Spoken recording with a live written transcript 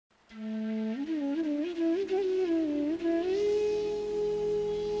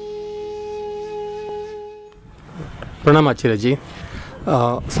Pranam Acharya.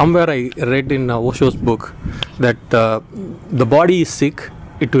 Somewhere I read in Osho's book that the body is sick,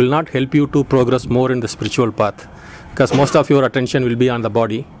 it will not help you to progress more in the spiritual path because most of your attention will be on the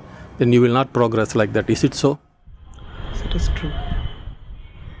body, then you will not progress like that. Is it so? Yes, it is true.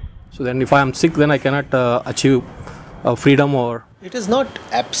 So then if I am sick, then I cannot achieve freedom or... It is not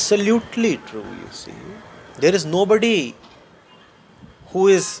absolutely true, you see. There is nobody who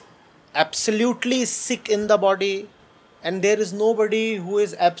is absolutely sick in the body, and there is nobody who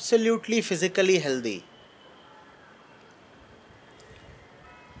is absolutely physically healthy.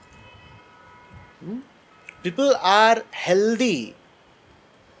 People are healthy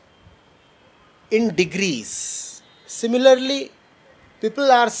in degrees. Similarly,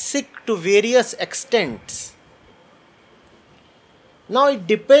 people are sick to various extents. Now it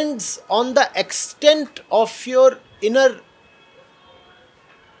depends on the extent of your inner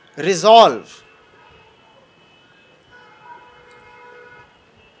resolve.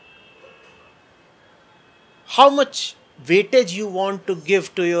 How much weightage you want to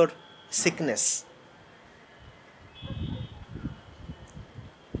give to your sickness.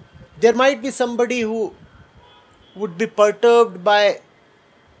 There might be somebody who would be perturbed by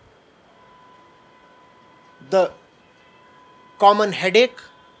the common headache.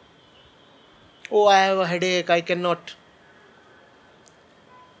 Oh, I have a headache, I cannot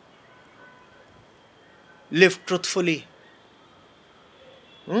live truthfully.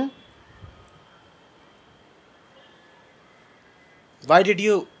 Why did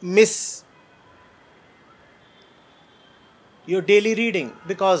you miss your daily reading?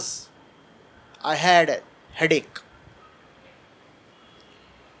 Because I had a headache.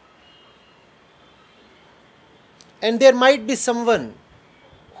 And there might be someone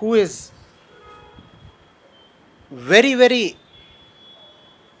who is very, very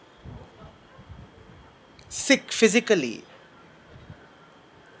sick physically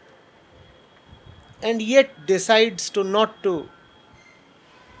and yet decides to not to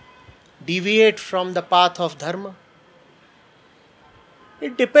deviate from the path of dharma.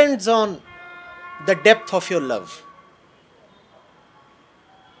 It depends on the depth of your love.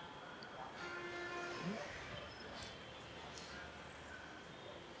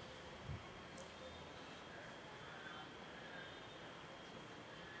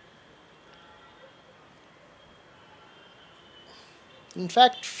 In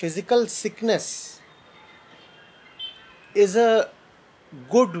fact, physical sickness is a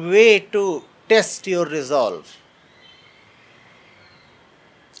good way to test your resolve.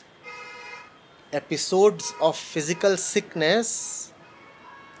 Episodes of physical sickness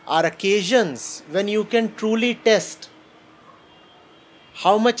are occasions when you can truly test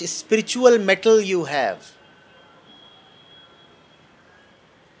how much spiritual mettle you have.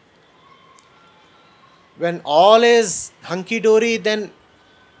 When all is hunky-dory, then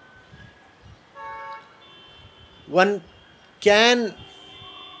one can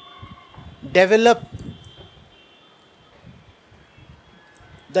develop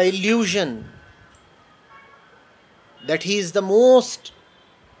the illusion that he is the most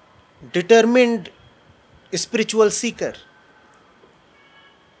determined spiritual seeker.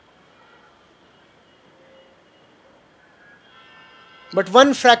 But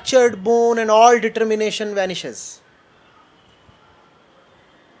one fractured bone and all determination vanishes.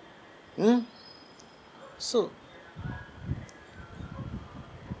 So,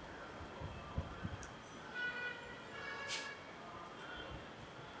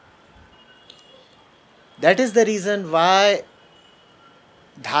 that is the reason why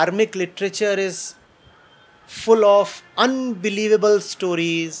dharmic literature is full of unbelievable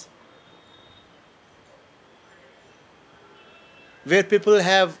stories where people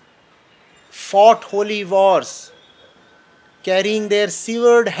have fought holy wars, carrying their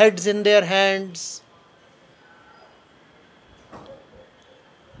severed heads in their hands.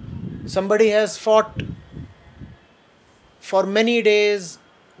 Somebody has fought for many days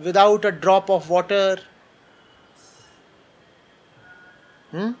without a drop of water.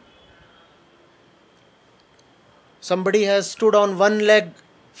 Somebody has stood on one leg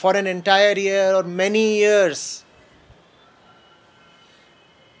for an entire year or many years,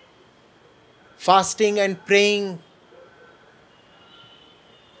 fasting and praying.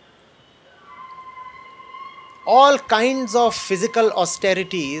 All kinds of physical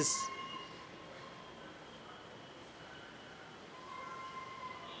austerities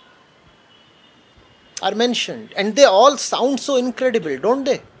are mentioned, and they all sound so incredible, don't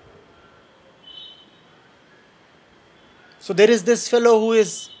they? So there is this fellow who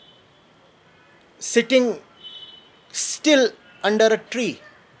is sitting still under a tree,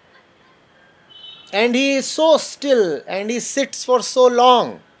 and he is so still and he sits for so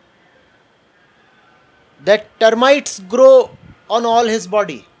long that termites grow on all his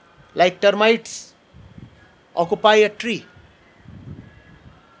body, like termites occupy a tree.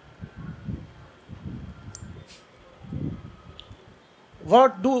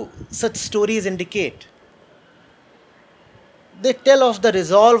 What do such stories indicate? They tell of the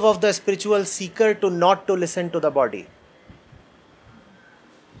resolve of the spiritual seeker to not to listen to the body.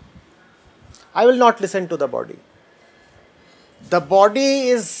 I will not listen to the body. The body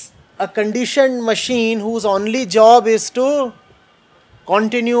is a conditioned machine whose only job is to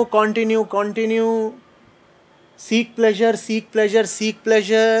continue, seek pleasure,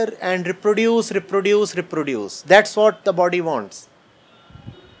 and reproduce. That's what the body wants.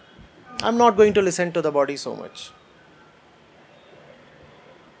 I'm not going to listen to the body so much.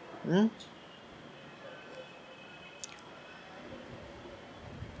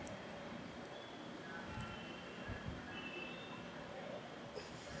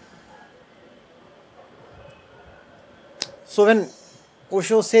 So when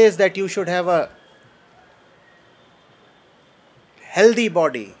Osho says that you should have a healthy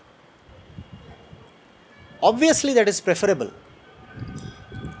body, obviously that is preferable.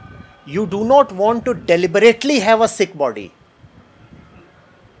 You do not want to deliberately have a sick body.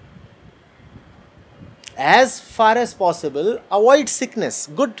 As far as possible, avoid sickness.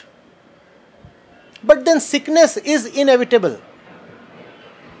 Good. But then sickness is inevitable.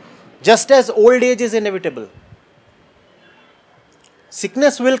 Just as old age is inevitable.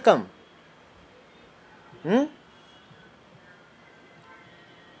 Sickness will come. You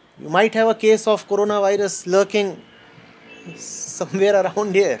might have a case of coronavirus lurking somewhere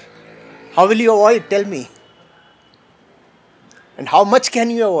around here. How will you avoid? Tell me. And how much can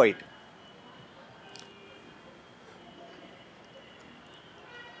you avoid?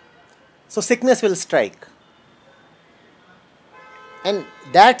 So sickness will strike. And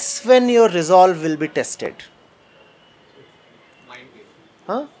that's when your resolve will be tested. Mind game.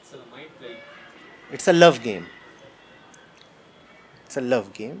 Huh? It's a mind game. It's a love game. It's a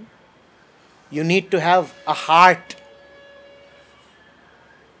love game. You need to have a heart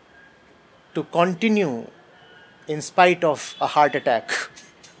to continue in spite of a heart attack.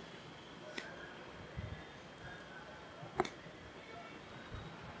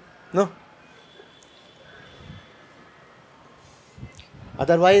 No?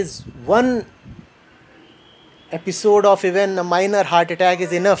 Otherwise, one episode of even a minor heart attack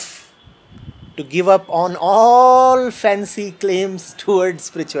is enough to give up on all fancy claims towards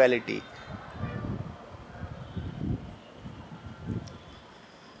spirituality.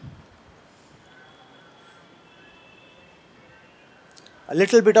 A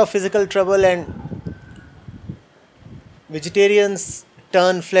little bit of physical trouble and vegetarians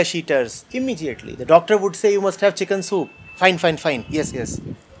turn flesh eaters immediately. The doctor would say you must have chicken soup. Fine. Yes.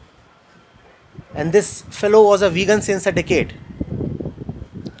 And this fellow was a vegan since a decade.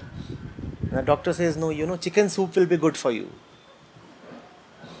 And the doctor says, no, chicken soup will be good for you.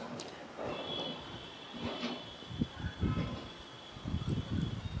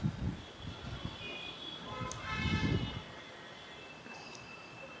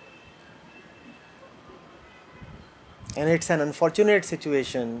 And it's an unfortunate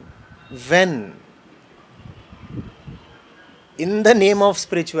situation when, in the name of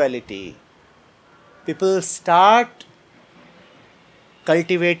spirituality, people start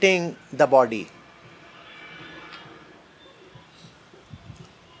cultivating the body.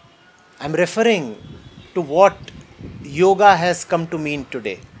 I'm referring to what yoga has come to mean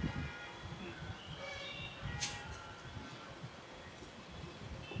today.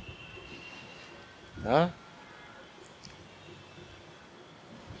 Huh?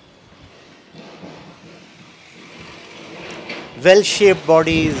 Well-shaped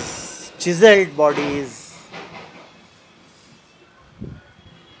bodies, chiseled bodies,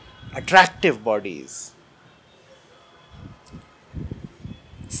 attractive bodies,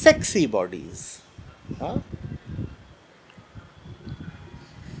 sexy bodies. Huh?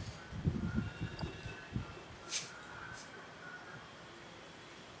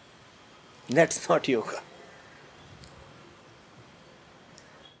 That's not yoga.